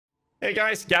Hey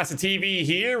guys, GHAZZY TV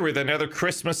here with another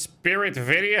Christmas spirit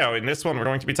video. In this one, we're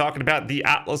going to be talking about the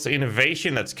Atlas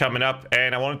innovation that's coming up,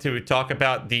 and I wanted to talk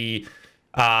about the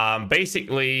builds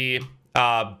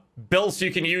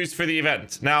you can use for the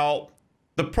event. Now,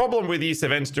 the problem with these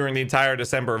events during the entire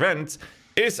December event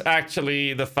is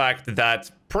actually the fact that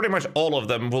pretty much all of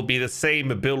them will be the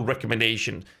same build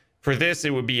recommendation. For this, it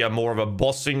would be a more of a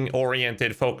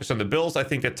bossing-oriented focus on the builds. I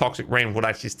think that Toxic Rain would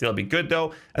actually still be good,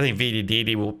 though. I think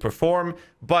VDDD will perform,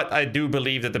 but I do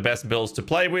believe that the best builds to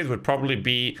play with would probably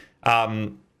be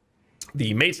the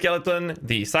Mate Skeleton,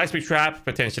 the Seismic Trap,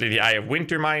 potentially the Eye of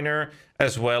Winter Miner,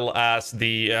 as well as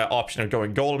the option of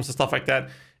going Golems and stuff like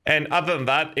that. And other than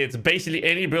that, it's basically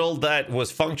any build that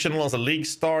was functional as a league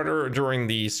starter during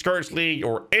the Scourge League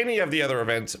or any of the other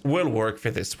events will work for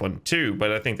this one too.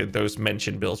 But I think that those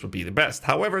mentioned builds would be the best.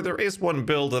 However, there is one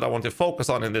build that I want to focus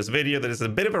on in this video that is a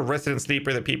bit of a resident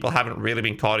sleeper that people haven't really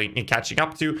been catching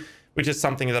up to, which is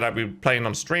something that I've been playing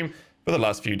on stream for the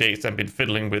last few days and been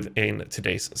fiddling with in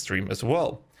today's stream as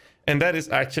well. And that is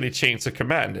actually Chains of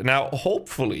Command. Now,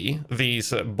 hopefully,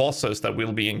 these bosses that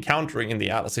we'll be encountering in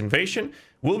the Atlas Invasion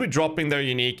will be dropping their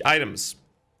unique items,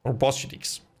 or boss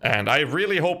uniques. And I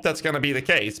really hope that's going to be the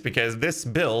case, because this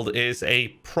build is a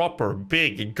proper,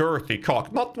 big, girthy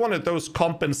CoC. Not one of those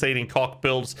compensating CoC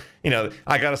builds, you know,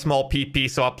 I got a small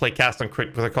PP, so I'll play cast on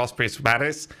crit with a cost priest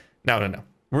matters. No.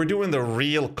 We're doing the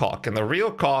real CoC, and the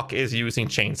real CoC is using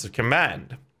Chains of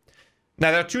Command. Now,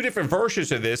 there are two different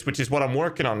versions of this, which is what I'm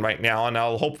working on right now, and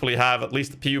I'll hopefully have at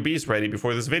least the PUBs ready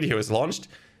before this video is launched.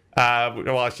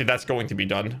 Well, actually, that's going to be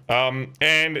done.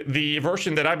 And the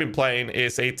version that I've been playing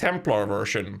is a Templar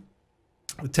version.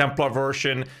 The Templar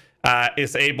version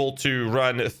is able to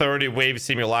run 30 wave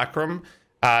simulacrum.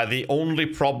 The only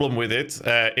problem with it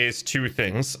is two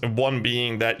things. One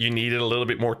being that you needed a little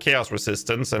bit more chaos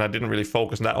resistance, and I didn't really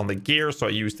focus on that on the gear, so I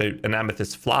used an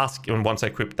amethyst flask, and once I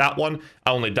equipped that one,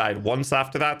 I only died once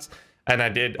after that, and I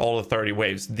did all the 30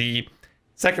 waves. The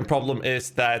second problem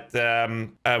is that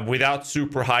without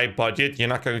super high budget, you're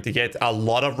not going to get a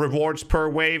lot of rewards per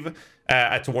wave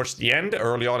towards the end.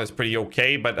 Early on, it's pretty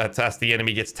okay, but as the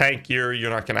enemy gets tankier,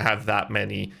 you're not going to have that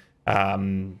many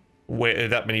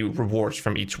rewards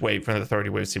from each wave from the 30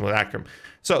 wave simulacrum.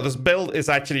 So this build is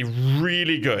actually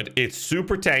really good. It's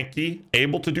super tanky,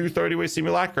 able to do 30 wave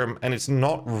simulacrum, and it's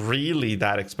not really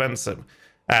that expensive.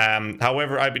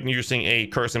 However, I've been using a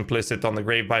curse implicit on the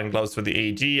Gravebind gloves for the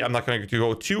AG. I'm not going to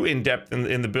go too in-depth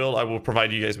in the build. I will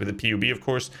provide you guys with a PUB, of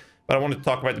course, but I wanted to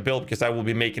talk about the build because I will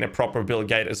be making a proper build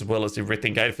guide as well as a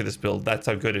written guide for this build. That's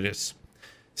how good it is.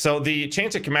 So the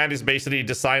Chains of Command is basically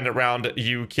designed around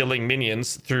you killing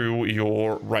minions through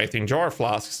your Writhing Jar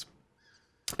flasks.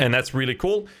 And that's really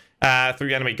cool.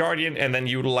 Through Animate Guardian, and then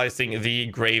utilizing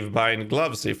the Gravebind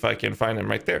gloves, if I can find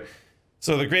them right there.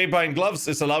 So the Gravebind gloves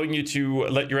is allowing you to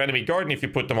let your Animate Guardian, if you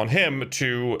put them on him,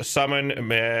 to summon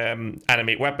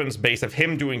animate weapons based of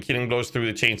him doing killing blows through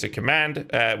the Chains of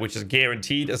Command, which is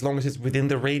guaranteed as long as it's within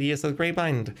the radius of the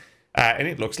Gravebind. And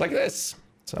it looks like this.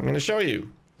 So I'm going to show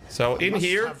you. So in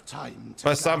here, if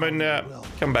I summon,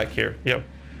 come back here. Yep,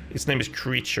 his name is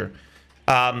Creature.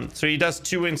 So he does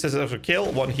 2 instances of a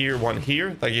kill, one here, one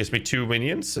here. That gives me 2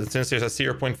 minions. And since there's a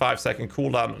 0.5 second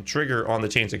cooldown trigger on the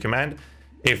Chains of Command,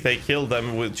 if they kill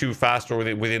them with too fast or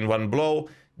within 1 blow,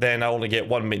 then I only get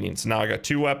 1 minion. So now I got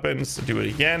 2 weapons. Do it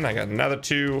again. I got another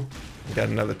 2. I got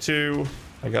another 2.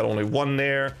 I got only 1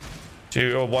 there.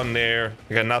 1 there.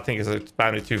 I got nothing because it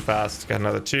expanded too fast. Got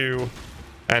another 2.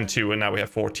 And 2, and now we have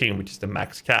 14, which is the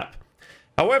max cap.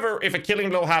 However, if a killing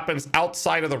blow happens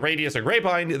outside of the radius of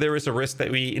Greybind, there is a risk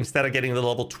that we, instead of getting the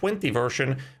level 20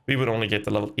 version, we would only get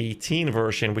the level 18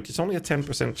 version, which is only a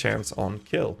 10% chance on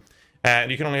kill. And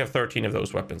you can only have 13 of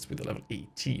those weapons with the level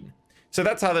 18. So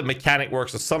that's how the mechanic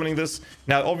works of summoning this.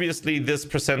 Now, obviously, this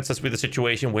presents us with a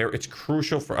situation where it's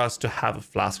crucial for us to have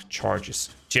flask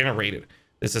charges generated.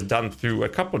 This is done through a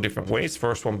couple of different ways.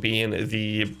 First one being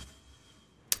the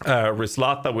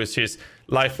Rislata, which is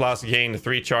life flask gain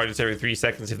 3 charges every 3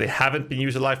 seconds if they haven't been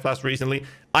using life flask recently.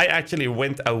 I actually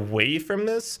went away from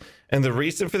this, and the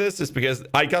reason for this is because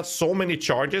I got so many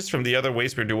charges from the other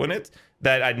ways we're doing it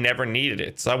that I never needed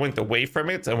it. So I went away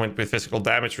from it. I went with physical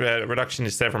damage reduction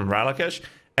instead from Ralakesh,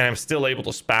 and I'm still able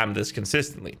to spam this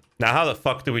consistently. Now, how the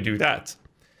fuck do we do that?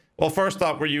 Well, first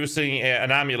off, we're using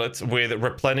an amulet with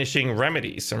replenishing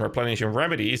remedies, and replenishing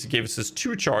remedies gives us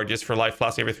 2 charges for life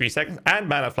flask every 3 seconds, and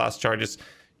mana flask charges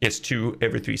gets 2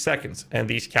 every 3 seconds, and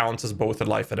these counts as both a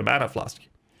life and a mana flask.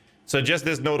 So just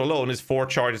this node alone is 4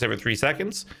 charges every 3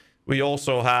 seconds. We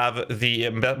also have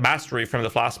the mastery from the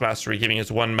flask mastery, giving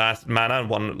us 1 mana and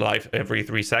 1 life every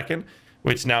 3 seconds.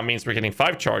 which now means we're getting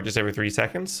 5 charges every 3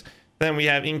 seconds. Then we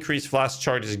have increased flash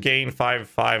charges gain, 5,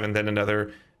 5, and then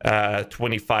another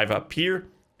 25 up here.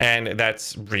 And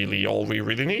that's really all we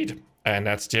really need. And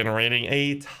that's generating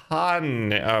a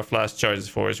ton of flash charges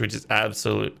for us, which is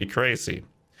absolutely crazy.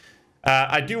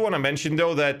 I do want to mention,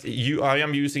 though, that I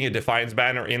am using a Defiance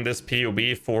banner in this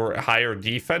POB for higher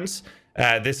defense.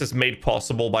 This is made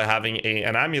possible by having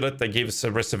an amulet that gives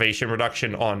a reservation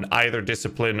reduction on either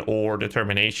discipline or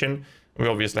determination. We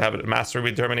obviously have a mastery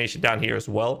with determination down here as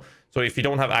well. So if you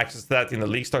don't have access to that in the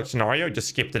league start scenario, just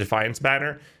skip the Defiance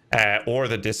banner or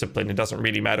the discipline. It doesn't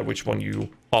really matter which one you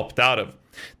opt out of.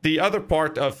 The other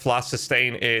part of Flash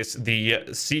Sustain is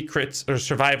the secrets or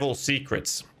survival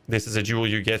secrets. This is a jewel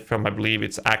you get from, I believe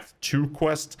it's Act 2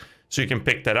 quest. So you can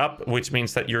pick that up, which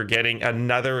means that you're getting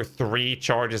another 3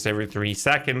 charges every 3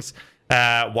 seconds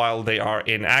while they are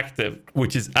inactive,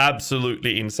 which is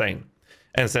absolutely insane.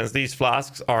 And since these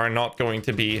flasks are not going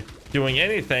to be doing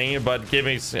anything but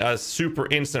giving us a super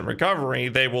instant recovery,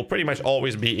 they will pretty much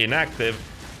always be inactive,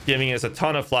 giving us a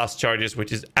ton of flask charges,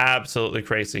 which is absolutely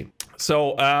crazy.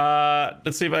 So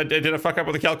let's see if I did a fuck up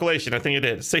with the calculation. I think I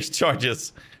did. 6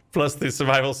 charges plus the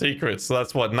survival secrets. So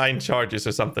that's what, 9 charges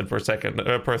or something per second,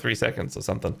 per 3 seconds or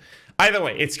something. Either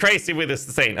way, it's crazy with this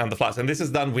sustain on the flask, and this is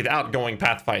done without going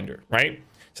Pathfinder, right?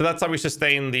 So that's how we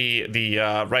sustain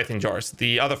the Writhing Jars.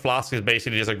 The other flask is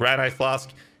basically just a Granite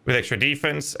flask with extra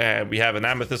defense. We have an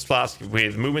Amethyst flask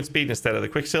with movement speed instead of the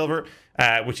Quicksilver,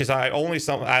 which is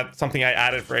something I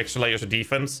added for extra layers of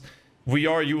defense. We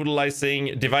are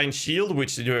utilizing Divine Shield,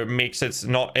 which makes it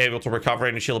not able to recover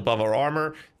any shield above our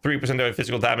armor. 3% of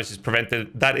physical damage is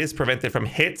prevented. That is prevented from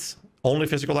hits. Only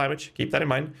physical damage, keep that in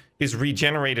mind, is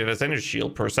regenerated as energy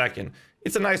shield per second.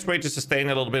 It's a nice way to sustain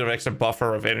a little bit of extra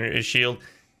buffer of energy shield.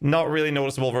 Not really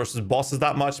noticeable versus bosses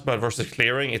that much, but versus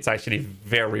clearing, it's actually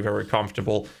very, very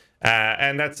comfortable.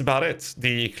 And that's about it.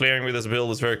 The clearing with this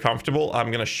build is very comfortable. I'm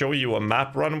going to show you a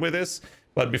map run with this.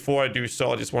 But before I do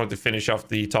so, I just wanted to finish off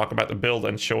the talk about the build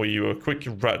and show you a quick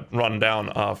rundown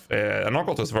of an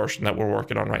occultist version that we're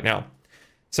working on right now.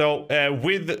 So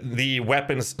with the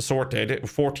weapons sorted,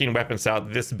 14 weapons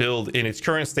out, this build in its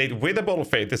current state with a Bolt of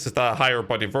Fate, this is the higher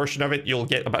body version of it, you'll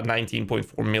get about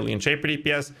 19.4 million Shaper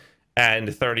DPS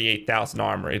and 38,000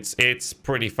 armor. It's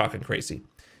pretty fucking crazy.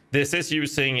 This is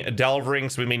using Delve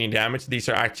Rings with minion damage. These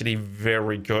are actually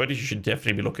very good. You should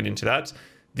definitely be looking into that.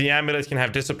 The amulet can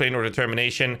have discipline or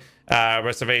determination.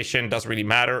 Reservation doesn't really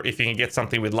matter. If you can get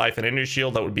something with life and energy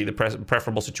shield, that would be the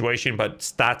preferable situation. But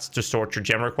stats to sort your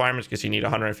gem requirements, because you need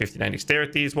 159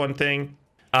 dexterity is one thing.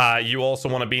 You also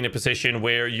want to be in a position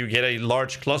where you get a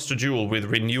large cluster jewel with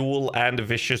renewal and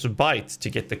vicious bite to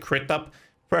get the crit up.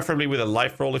 Preferably with a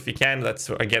life roll if you can. That's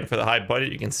again for the high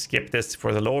budget. You can skip this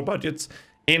for the lower budgets.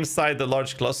 Inside the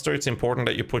large cluster, it's important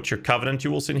that you put your Covenant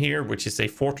jewels in here, which is a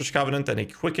Fortress Covenant and a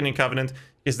Quickening Covenant,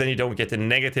 because then you don't get the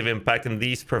negative impact, and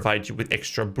these provide you with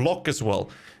extra block as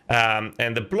well.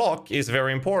 And the block is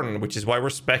very important, which is why we're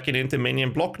speccing into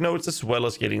minion block nodes as well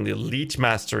as getting the Leech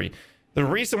Mastery. The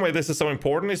reason why this is so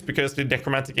important is because the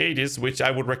Necromantic Aegis, which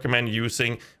I would recommend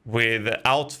using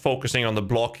without focusing on the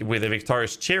block with a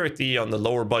Victorious Charity on the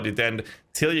lower budget end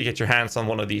till you get your hands on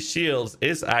one of these shields,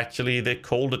 is actually the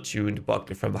Cold Attuned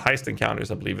buckler from the Heist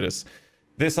Encounters, I believe it is.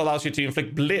 This allows you to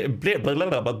inflict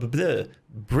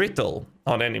brittle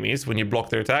on enemies when you block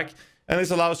their attack. And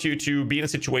this allows you to be in a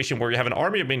situation where you have an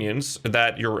army of minions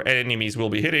that your enemies will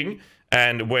be hitting.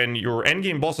 And when your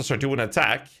endgame bosses are doing an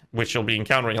attack, which you'll be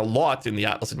encountering a lot in the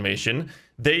Atlas Invasion,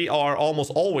 they are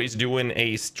almost always doing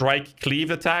a strike cleave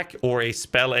attack or a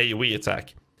spell AoE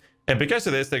attack. And because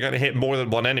of this, they're going to hit more than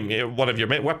one enemy, one of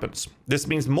your weapons. This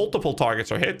means multiple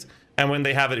targets are hit, and when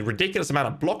they have a ridiculous amount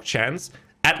of block chance,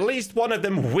 at least one of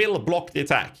them will block the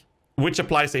attack, which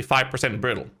applies a 5%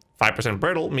 brittle. 5%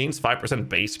 brittle means 5%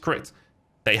 base crit.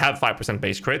 They have 5%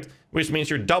 base crit, which means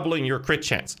you're doubling your crit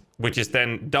chance, which is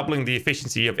then doubling the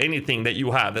efficiency of anything that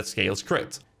you have that scales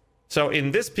crit. So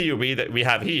in this POV that we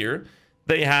have here,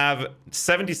 they have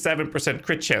 77%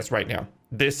 crit chance right now.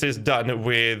 This is done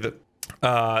with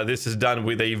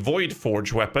a Void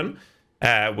Forge weapon,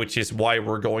 which is why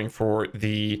we're going for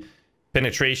the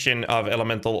penetration of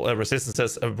elemental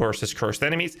resistances versus cursed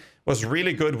enemies. What's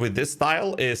really good with this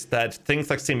style is that things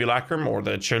like Simulacrum or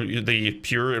the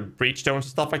pure Breachstones and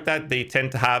stuff like that, they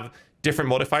tend to have different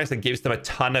modifiers that gives them a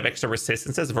ton of extra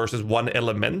resistances versus one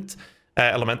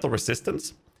elemental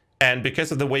resistance. And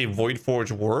because of the way Void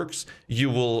Forge works, you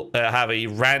will have a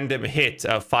random hit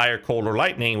of fire, cold, or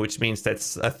lightning, which means that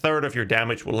a third of your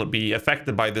damage will be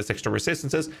affected by this extra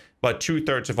resistances, but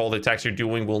 2/3 of all the attacks you're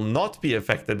doing will not be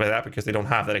affected by that because they don't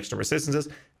have that extra resistances,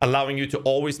 allowing you to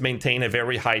always maintain a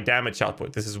very high damage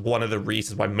output. This is one of the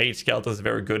reasons why Meixsell is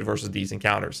very good versus these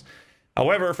encounters.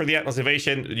 However, for the Atlas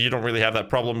Evasion, you don't really have that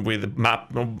problem with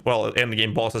map, well, end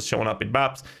game bosses showing up in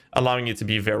maps, allowing you to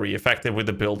be very effective with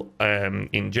the build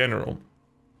in general.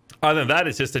 Other than that,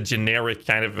 it's just a generic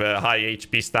kind of high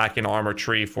HP stack and armor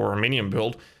tree for a minion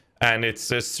build, and it's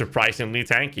just surprisingly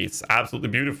tanky. It's absolutely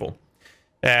beautiful.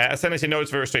 As soon as you know,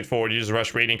 it's very straightforward. You just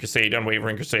rush Radiant Crusade,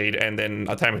 Unwavering Crusade, and then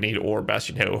a Time of Need or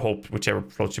Bastion Hope, whichever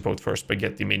floats your boat first, but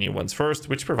get the minion ones first,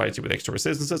 which provides you with extra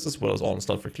resistances as well as all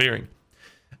stuff for clearing.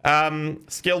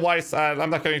 Skill wise, I'm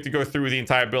not going to go through the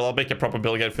entire build. I'll make a proper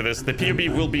build guide for this. The POB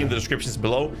will be in the descriptions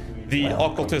below. The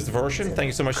Occultist version, thank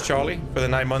you so much, Charlie, for the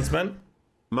 9 months, man.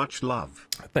 Much love.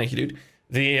 Thank you, dude.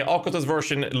 The Occultist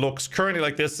version looks currently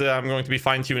like this. I'm going to be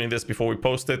fine-tuning this before we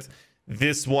post it.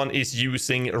 This one is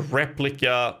using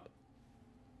replica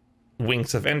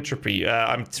Wings of Entropy.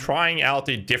 I'm trying out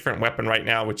a different weapon right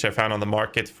now, which I found on the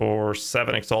market for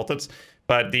 7 Exalteds.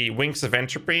 But the Wings of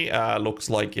Entropy looks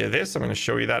like this. I'm going to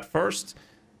show you that first.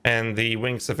 And the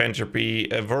Wings of Entropy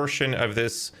version of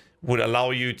this would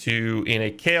allow you to, in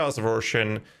a Chaos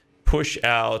version, push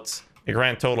out a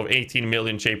grand total of 18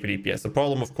 million shape DPS. The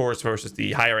problem, of course, versus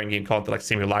the higher end game content like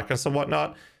Simulacrums and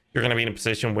whatnot, you're going to be in a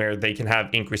position where they can have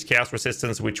increased Chaos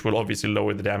resistance, which will obviously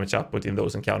lower the damage output in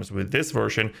those encounters with this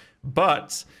version.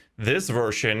 But this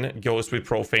version goes with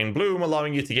Profane Bloom,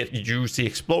 allowing you to get juicy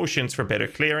explosions for better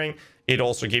clearing. It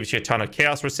also gives you a ton of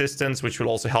chaos resistance, which will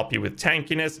also help you with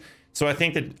tankiness. So I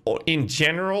think that in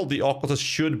general, the Occultist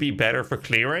should be better for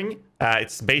clearing.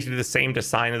 It's basically the same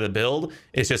design of the build.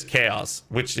 It's just chaos,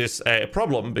 which is a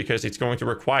problem because it's going to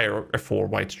require a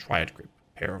 4-white Triad grip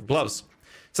pair of gloves.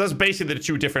 So that's basically the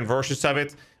 2 different versions of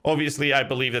it. Obviously, I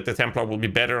believe that the Templar will be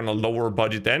better on a lower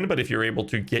budget end, but if you're able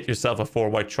to get yourself a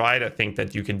 4-white Triad, I think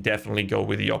that you can definitely go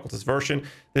with the Occultist version.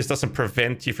 This doesn't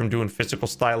prevent you from doing physical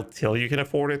style till you can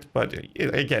afford it, but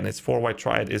again, it's 4-white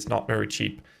Triad is not very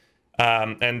cheap.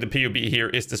 And the POB here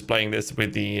is displaying this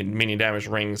with the minion damage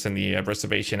rings and the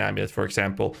Reservation Amulet, for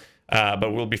example,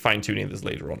 but we'll be fine-tuning this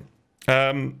later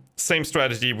on. Same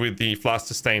strategy with the Flask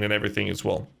Sustain and everything as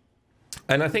well.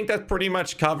 And I think that pretty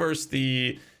much covers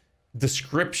the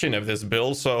description of this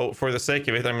build. So for the sake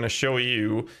of it, I'm going to show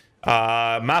you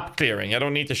map clearing. I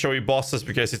don't need to show you bosses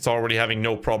because it's already having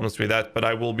no problems with that, but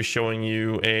I will be showing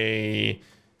you a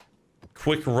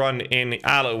quick run in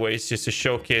alleyways just to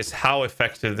showcase how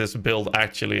effective this build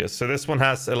actually is. So this one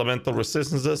has elemental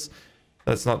resistances.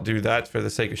 Let's not do that for the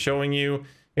sake of showing you.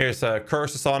 Here's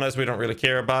curses on us. We don't really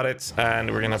care about it.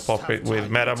 And we're going to pop it with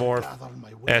Metamorph,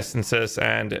 Essences,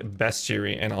 and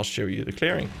Bestiary. And I'll show you the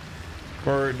clearing.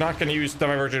 We're not going to use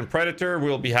Divergent Predator.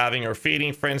 We'll be having our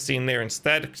Feeding Frenzy in there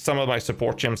instead. Some of my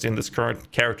support gems in this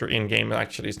current character in-game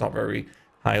actually is not very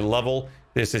high level.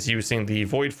 This is using the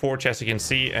Void Forge, as you can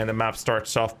see. And the map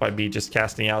starts off by me just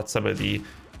casting out some of the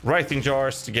Writhing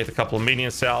Jars to get a couple of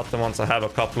minions out. And once I have a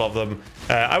couple of them,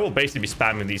 I will basically be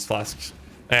spamming these flasks.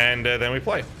 And then we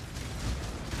play.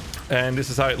 And this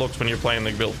is how it looks when you're playing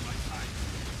the build.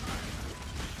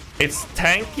 It's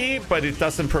tanky, but it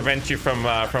doesn't prevent you from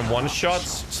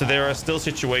one-shots. So there are still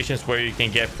situations where you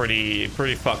can get pretty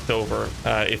fucked over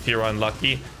if you're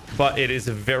unlucky. But it is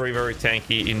very, very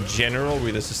tanky in general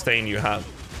with the sustain you have.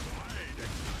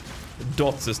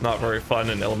 Dots is not very fun,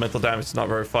 and elemental damage is not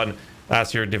very fun,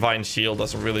 as your Divine Shield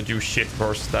doesn't really do shit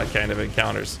versus that kind of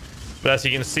encounters. But as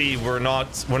you can see, we're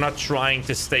not trying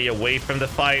to stay away from the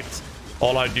fight.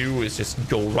 All I do is just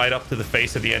go right up to the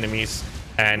face of the enemies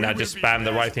and just spam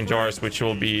the Writhing Jars, which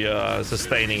will be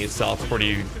sustaining itself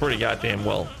pretty goddamn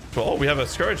well. Oh, we have a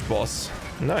Scourge boss.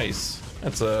 Nice.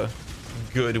 That's a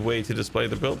good way to display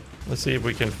the build. Let's see if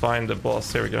we can find the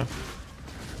boss. There we go.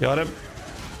 Got him.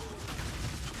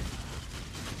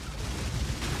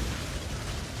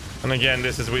 And again,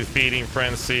 this is with Feeding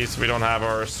Frenzies. We don't have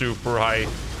our super high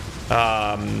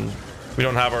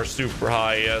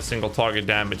single target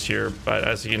damage here, but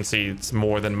as you can see, it's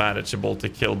more than manageable to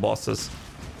kill bosses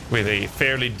with a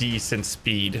fairly decent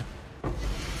speed.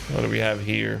 What do we have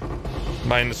here?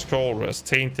 Minus Cold Rest,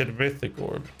 Tainted Mythic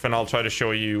Orb. And I'll try to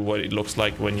show you what it looks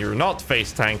like when you're not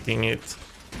face tanking it,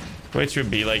 which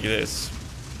would be like this.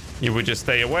 You would just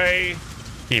stay away,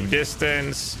 keep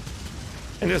distance,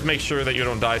 and just make sure that you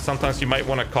don't die. Sometimes you might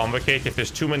want to convocate if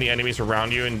there's too many enemies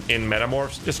around you in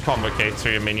Metamorphs. Just convocate so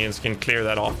your minions can clear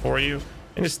that off for you.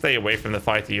 And just stay away from the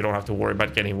fight. You don't have to worry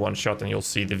about getting one shot, and you'll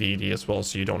see the VD as well,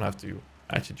 so you don't have to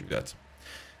actually do that.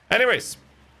 Anyways,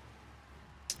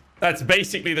 that's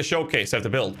basically the showcase of the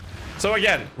build. So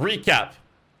again, recap.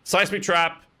 Seismic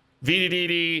Trap,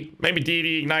 VDDD, maybe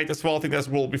DD, Ignite as well. I think that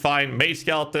will be fine. Mage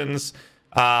Skeletons,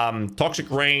 Toxic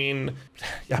Rain.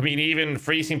 I mean, even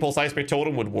Freezing Pulse Seismic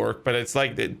Totem would work, but it's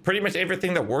like pretty much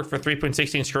everything that worked for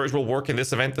 3.16 Scourge will work in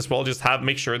this event as well. Just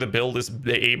make sure the build is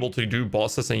able to do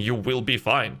bosses and you will be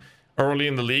fine. Early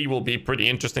in the league will be pretty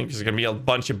interesting because there's going to be a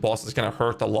bunch of bosses going to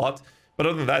hurt a lot. But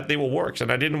other than that, they will work.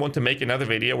 And I didn't want to make another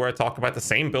video where I talk about the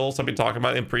same builds I've been talking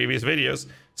about in previous videos.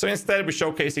 So instead, we're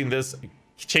showcasing this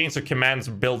Chains of Commands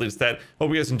build instead.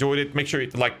 Hope you guys enjoyed it. Make sure you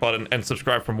hit the like button and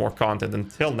subscribe for more content.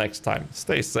 Until next time,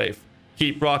 stay safe,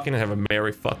 keep rocking, and have a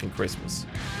Merry fucking Christmas.